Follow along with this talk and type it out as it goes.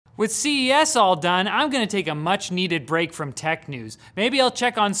With CES all done, I'm gonna take a much needed break from tech news. Maybe I'll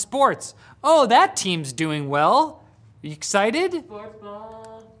check on sports. Oh, that team's doing well. You excited? Sports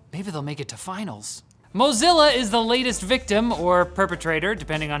ball. Maybe they'll make it to finals. Mozilla is the latest victim, or perpetrator,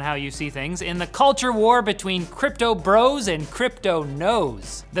 depending on how you see things, in the culture war between crypto bros and crypto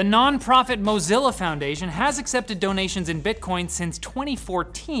nos. The nonprofit Mozilla Foundation has accepted donations in Bitcoin since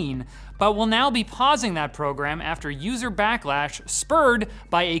 2014, but will now be pausing that program after user backlash spurred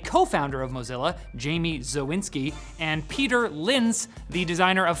by a co-founder of Mozilla, Jamie Zawinski, and Peter Lintz, the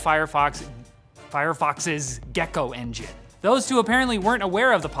designer of Firefox's Gecko engine. Those two apparently weren't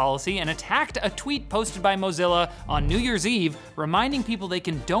aware of the policy and attacked a tweet posted by Mozilla on New Year's Eve, reminding people they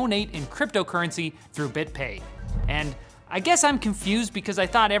can donate in cryptocurrency through BitPay. And I guess I'm confused because I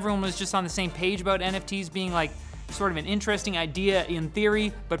thought everyone was just on the same page about NFTs being like sort of an interesting idea in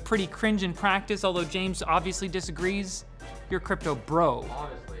theory, but pretty cringe in practice, although James obviously disagrees. You're a crypto bro.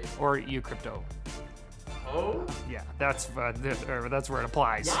 Honestly. Or you crypto. Oh? Yeah, that's where it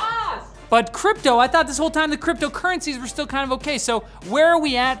applies. Yes! But crypto, I thought this whole time the cryptocurrencies were still kind of okay. So where are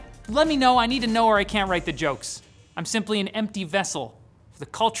we at? Let me know. I need to know or I can't write the jokes. I'm simply an empty vessel for the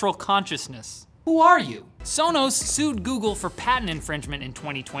cultural consciousness. Who are you? Sonos sued Google for patent infringement in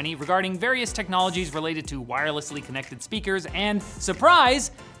 2020 regarding various technologies related to wirelessly connected speakers, and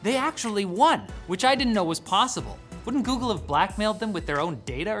surprise, they actually won, which I didn't know was possible. Wouldn't Google have blackmailed them with their own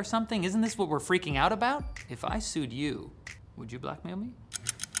data or something? Isn't this what we're freaking out about? If I sued you, would you blackmail me?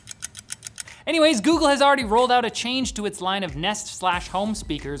 Anyways, Google has already rolled out a change to its line of Nest/Home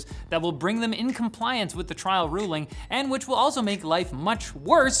speakers that will bring them in compliance with the trial ruling, and which will also make life much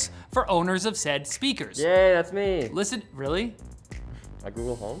worse for owners of said speakers. Yay, that's me. Listen, really? A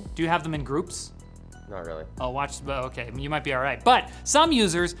Google Home? Do you have them in groups? Not really. Oh, okay, you might be all right. But some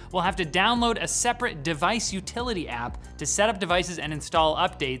users will have to download a separate device utility app to set up devices and install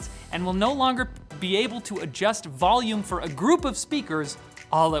updates, and will no longer be able to adjust volume for a group of speakers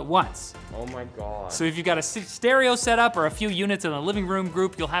all at once. Oh my God. So if you've got a stereo setup or a few units in a living room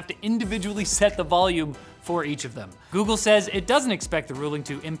group, you'll have to individually set the volume for each of them. Google says it doesn't expect the ruling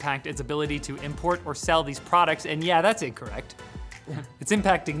to impact its ability to import or sell these products, and yeah, that's incorrect. It's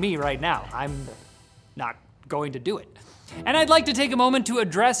impacting me right now. I'm not going to do it. And I'd like to take a moment to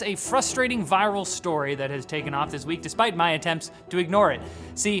address a frustrating viral story that has taken off this week despite my attempts to ignore it.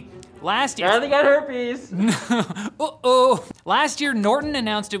 See, last year— They got herpes! Uh-oh. Last year, Norton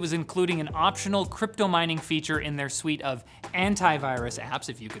announced it was including an optional crypto mining feature in their suite of antivirus apps,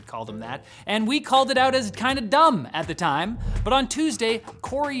 if you could call them that, and we called it out as kind of dumb at the time. But on Tuesday,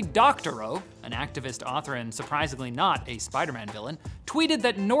 Cory Doctorow, an activist, author, and surprisingly not a Spider-Man villain, tweeted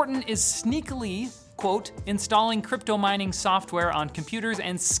that Norton is sneakily, quote, installing crypto mining software on computers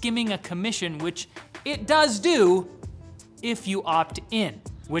and skimming a commission, which it does do if you opt in,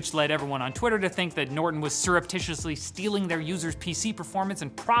 which led everyone on Twitter to think that Norton was surreptitiously stealing their users' PC performance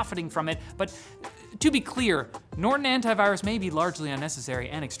and profiting from it. But to be clear, Norton antivirus may be largely unnecessary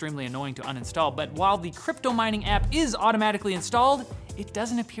and extremely annoying to uninstall, but while the crypto mining app is automatically installed, it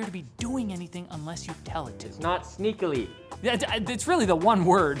doesn't appear to be doing anything unless you tell it to. It's not sneakily. It's really the one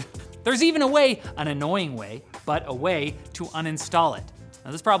word. There's even a way, an annoying way, but a way to uninstall it.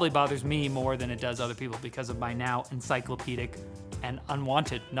 Now this probably bothers me more than it does other people because of my now encyclopedic and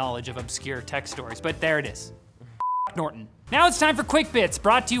unwanted knowledge of obscure tech stories, but there it is. Norton. Now it's time for Quick Bits,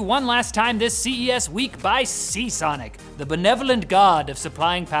 brought to you one last time this CES week by Seasonic, the benevolent god of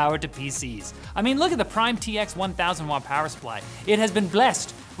supplying power to PCs. I mean, look at the Prime TX 1000 watt power supply. It has been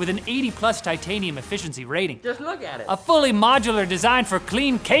blessed with an 80+ titanium efficiency rating. Just look at it. A fully modular design for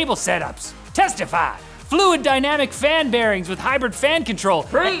clean cable setups. Testify. Fluid dynamic fan bearings with hybrid fan control.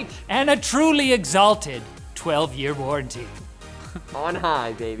 Preach! And a truly exalted 12-year warranty. On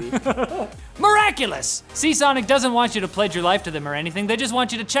high, baby. Miraculous! Seasonic doesn't want you to pledge your life to them or anything. They just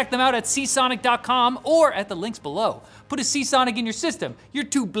want you to check them out at seasonic.com or at the links below. Put a Seasonic in your system. You're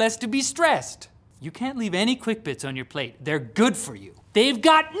too blessed to be stressed. You can't leave any Quick Bits on your plate. They're good for you. They've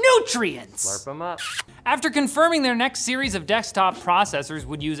got nutrients! Slurp them up. After confirming their next series of desktop processors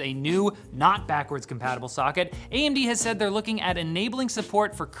would use a new, not backwards compatible socket, AMD has said they're looking at enabling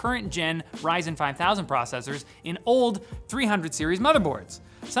support for current gen Ryzen 5000 processors in old 300 series motherboards.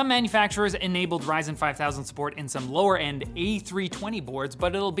 Some manufacturers enabled Ryzen 5000 support in some lower end A320 boards,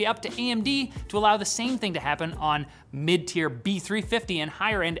 but it'll be up to AMD to allow the same thing to happen on mid-tier B350 and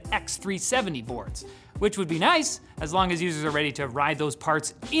higher end X370 boards, which would be nice as long as users are ready to ride those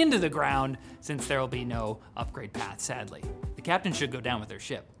parts into the ground, since there will be no upgrade path, sadly. The captain should go down with their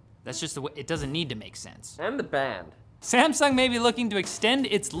ship. That's just the way, it doesn't need to make sense. And the band. Samsung may be looking to extend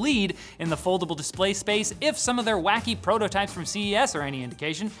its lead in the foldable display space if some of their wacky prototypes from CES are any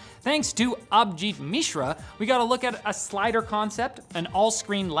indication. Thanks to Abhijit Mishra, we got a look at a slider concept, an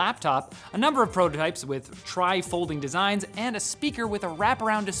all-screen laptop, a number of prototypes with tri-folding designs, and a speaker with a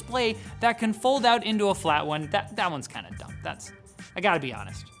wraparound display that can fold out into a flat one. That one's kind of dumb. I gotta be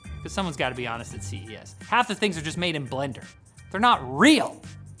honest, because someone's gotta be honest at CES. Half the things are just made in Blender. They're not real.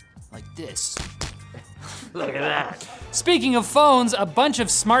 Like this. Look at that. Speaking of phones, a bunch of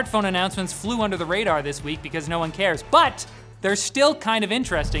smartphone announcements flew under the radar this week because no one cares. But they're still kind of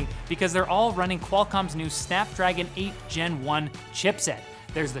interesting because they're all running Qualcomm's new Snapdragon 8 Gen 1 chipset.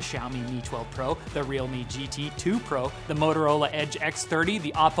 There's the Xiaomi Mi 12 Pro, the Realme GT 2 Pro, the Motorola Edge X30,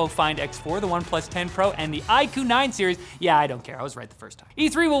 the Oppo Find X4, the OnePlus 10 Pro, and the iQOO 9 series. Yeah, I don't care, I was right the first time.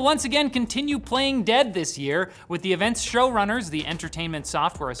 E3 will once again continue playing dead this year, with the event's showrunners, the Entertainment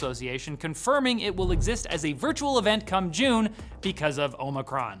Software Association, confirming it will exist as a virtual event come June because of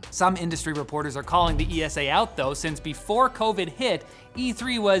Omicron. Some industry reporters are calling the ESA out though, since before COVID hit,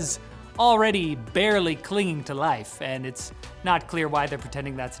 E3 was already barely clinging to life, and it's not clear why they're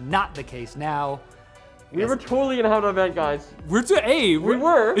pretending that's not the case now. We were totally gonna have an event, guys. We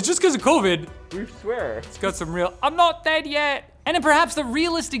were. It's just because of COVID. We swear. It's got some real, I'm not dead yet. And in perhaps the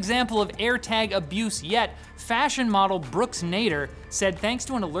realest example of AirTag abuse yet, fashion model Brooks Nader said thanks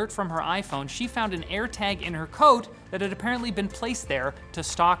to an alert from her iPhone, she found an AirTag in her coat that had apparently been placed there to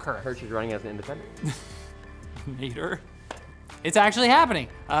stalk her. I heard she's running as an independent. Nader. It's actually happening.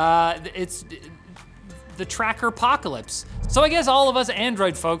 It's the tracker apocalypse. So I guess all of us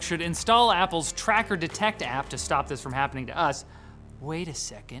Android folks should install Apple's Tracker Detect app to stop this from happening to us. Wait a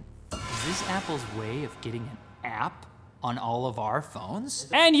second, is this Apple's way of getting an app on all of our phones?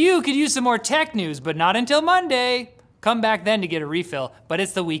 And you could use some more tech news, but not until Monday. Come back then to get a refill, but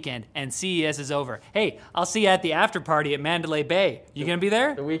it's the weekend and CES is over. Hey, I'll see you at the after party at Mandalay Bay. You gonna be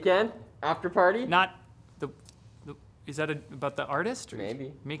there? The weekend? After party? Not the is that about the artist? Or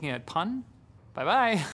Maybe. making a pun? Bye-bye.